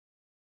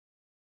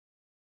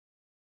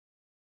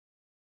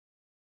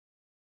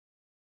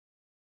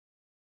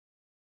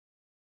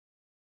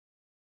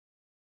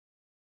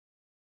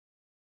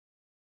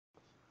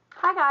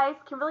Hi guys,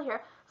 Kimberly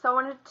here. So I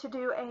wanted to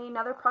do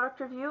another product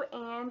review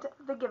and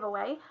the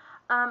giveaway.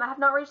 I have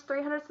not reached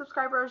 300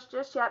 subscribers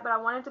just yet, but I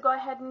wanted to go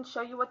ahead and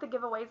show you what the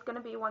giveaway is going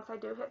to be once I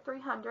do hit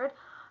 300.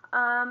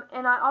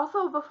 And I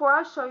also, before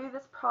I show you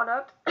this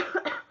product,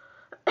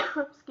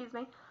 excuse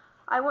me,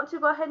 I want to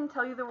go ahead and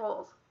tell you the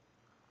rules.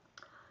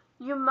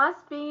 You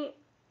must be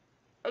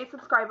a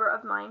subscriber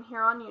of mine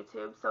here on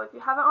YouTube. So if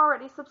you haven't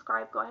already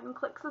subscribed, go ahead and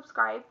click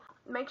subscribe.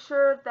 Make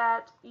sure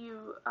that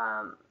you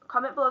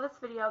comment below this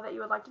video that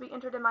you would like to be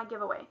entered in my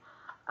giveaway.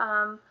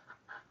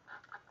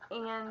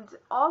 And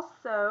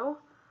also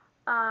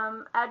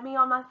add me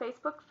on my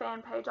Facebook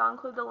fan page. I'll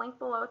include the link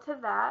below to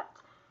that.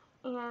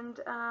 And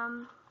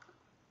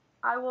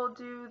I will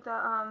do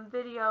the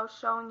video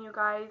showing you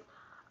guys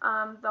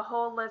the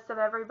whole list of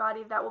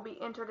everybody that will be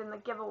entered in the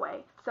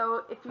giveaway.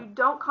 So if you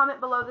don't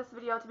comment below this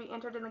video to be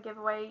entered in the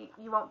giveaway,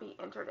 you won't be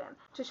entered in.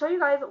 To show you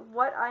guys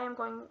what I am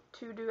going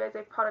to do as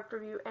a product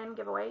review and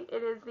giveaway,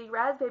 it is the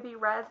RazBaby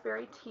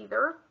Razberry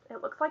Teether.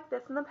 It looks like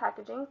this in the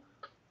packaging.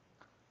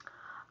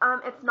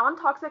 It's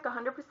non-toxic,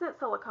 100%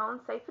 silicone,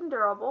 safe and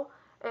durable.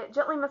 It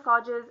gently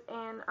massages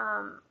and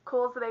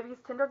cools the baby's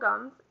tender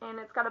gums, and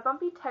it's got a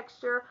bumpy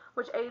texture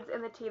which aids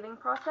in the teething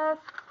process.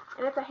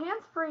 And it's a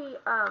hands-free,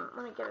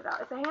 let me get it out.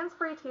 It's a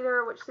hands-free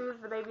teether which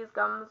soothes the baby's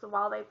gums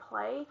while they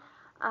play.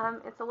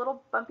 It's a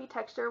little bumpy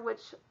texture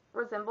which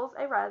resembles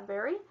a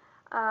raspberry.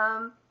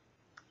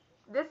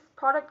 This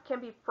product can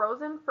be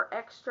frozen for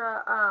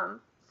extra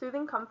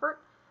soothing comfort.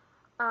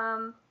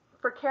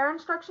 For care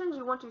instructions,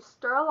 you want to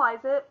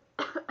sterilize it.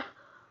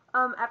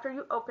 After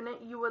you open it,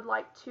 you would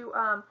like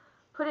to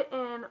put it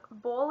in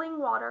boiling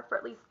water for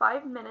at least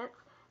 5 minutes,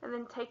 and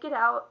then take it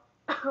out,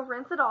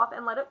 rinse it off,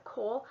 and let it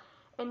cool.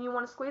 And you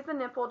want to squeeze the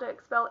nipple to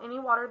expel any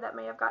water that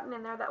may have gotten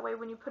in there. That way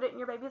when you put it in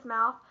your baby's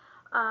mouth,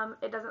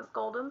 it doesn't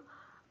scald them.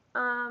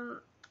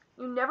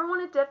 You never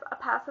want to dip a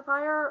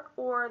pacifier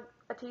or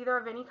a teether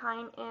of any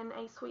kind in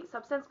a sweet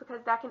substance, because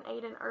that can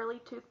aid in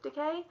early tooth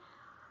decay.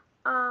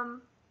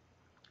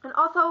 And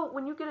also,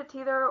 when you get a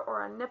teether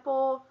or a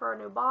nipple for a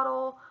new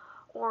bottle,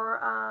 or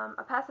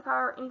a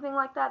pacifier or anything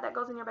like that that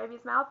goes in your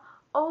baby's mouth,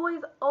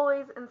 always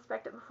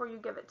inspect it before you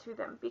give it to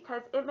them,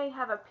 because it may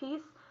have a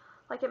piece,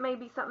 like it may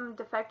be something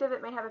defective,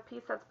 it may have a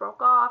piece that's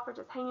broke off or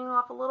just hanging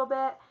off a little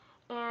bit,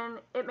 and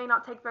it may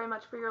not take very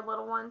much for your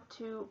little one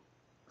to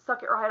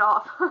suck it right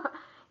off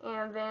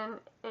and then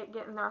it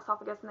get in their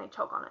esophagus and they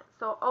choke on it.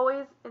 So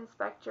always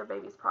inspect your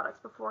baby's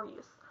products before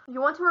use. You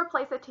want to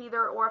replace a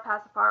teether or a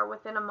pacifier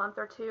within a month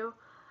or two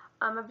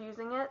of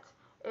using it.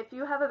 If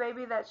you have a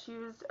baby that's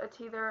used a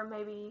teether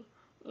maybe,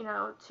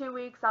 2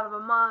 weeks out of a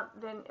month,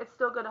 then it's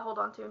still good to hold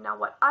on to. Now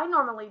what I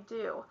normally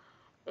do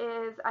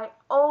is I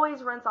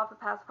always rinse off a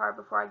pacifier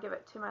before I give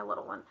it to my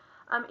little one.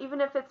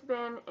 Even if it's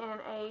been in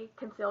a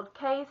concealed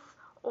case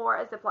or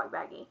a Ziploc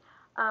baggie.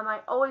 I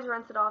always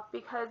rinse it off,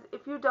 because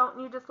if you don't,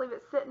 you just leave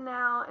it sitting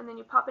out and then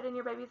you pop it in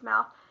your baby's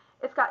mouth,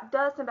 it's got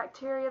dust and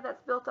bacteria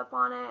that's built up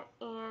on it,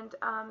 and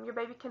your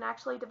baby can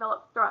actually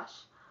develop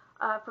thrush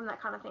from that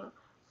kind of thing.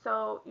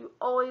 So you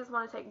always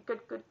want to take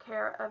good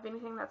care of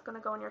anything that's going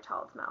to go in your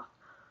child's mouth.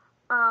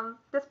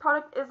 This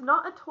product is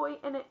not a toy,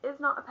 and it is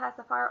not a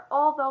pacifier,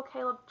 although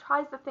Caleb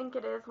tries to think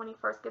it is when he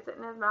first gets it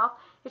in his mouth.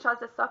 He tries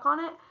to suck on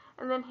it,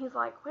 and then he's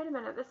like, wait a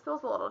minute, this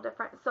feels a little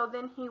different. So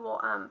then he will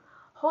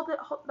hold it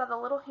by the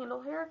little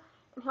handle here,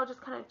 and he'll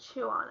just kind of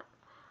chew on it.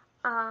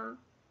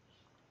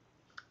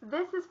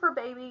 This is for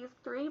babies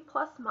 3+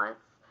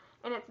 months,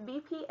 and it's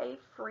BPA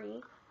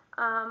free.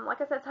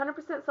 Like I said, it's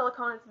 100%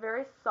 silicone. It's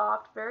very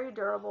soft, very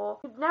durable.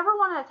 You never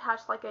want to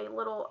attach like a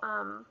little,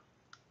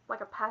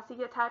 like a passy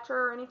attacher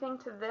or anything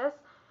to this,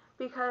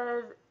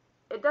 because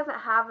it doesn't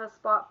have a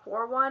spot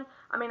for one.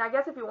 I mean, I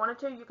guess if you wanted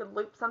to, you could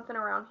loop something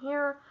around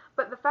here,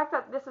 but the fact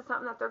that this is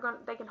something that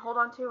they can hold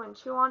on to and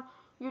chew on,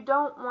 you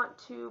don't want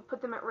to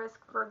put them at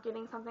risk for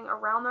getting something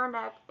around their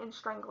neck and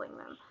strangling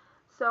them.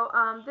 So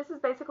this is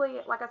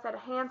basically, like I said, a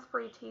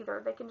hands-free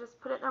teether. They can just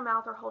put it in their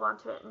mouth or hold on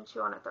to it and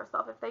chew on it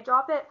themselves. If they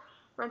drop it,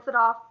 rinse it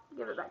off,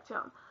 give it back to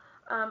them.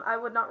 I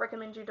would not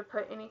recommend you to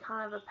put any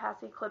kind of a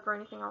passy clip or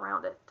anything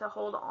around it to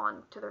hold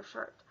on to their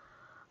shirt.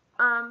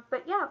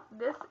 But yeah,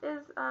 this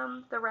is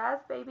the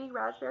RazBaby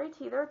Razberry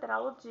Teether that I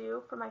will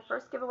do for my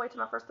first giveaway to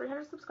my first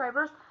 300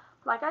 subscribers.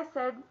 Like I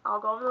said,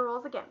 I'll go over the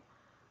rules again.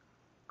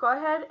 Go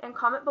ahead and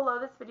comment below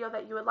this video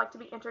that you would like to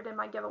be entered in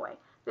my giveaway.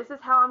 This is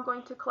how I'm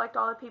going to collect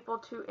all the people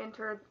to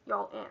enter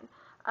y'all in.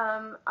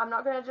 I'm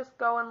not going to just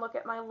go and look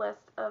at my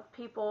list of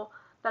people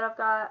that I've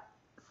got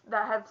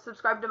that have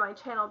subscribed to my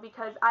channel,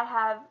 because I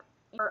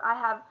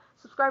have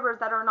subscribers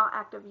that are not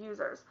active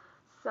users.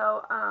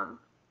 So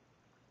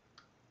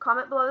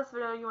comment below this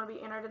video you want to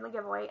be entered in the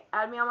giveaway.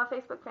 Add me on my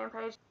Facebook fan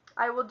page.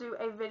 I will do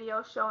a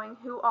video showing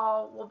who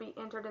all will be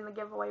entered in the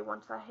giveaway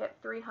once I hit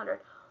 300.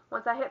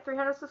 Once I hit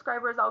 300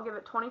 subscribers, I'll give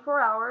it 24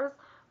 hours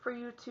for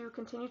you to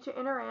continue to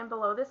enter in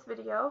below this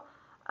video,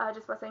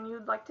 just by saying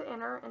you'd like to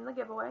enter in the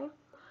giveaway.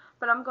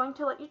 But I'm going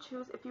to let you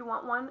choose if you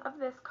want one of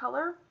this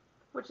color,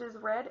 which is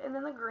red and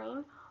then the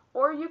green,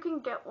 or you can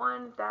get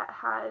one that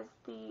has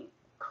the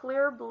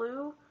clear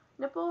blue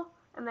nipple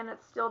and then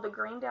it's still the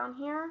green down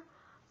here.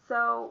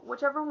 So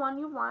whichever one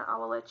you want, I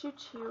will let you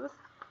choose.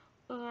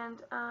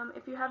 And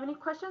if you have any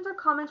questions or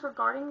comments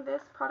regarding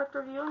this product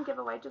review and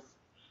giveaway, just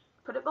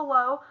put it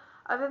below.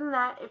 Other than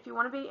that, if you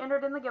want to be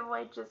entered in the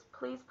giveaway, just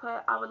please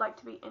put, I would like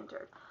to be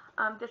entered.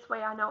 This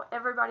way I know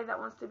everybody that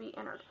wants to be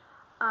entered.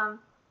 And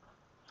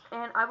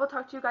I will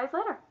talk to you guys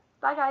later.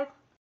 Bye, guys.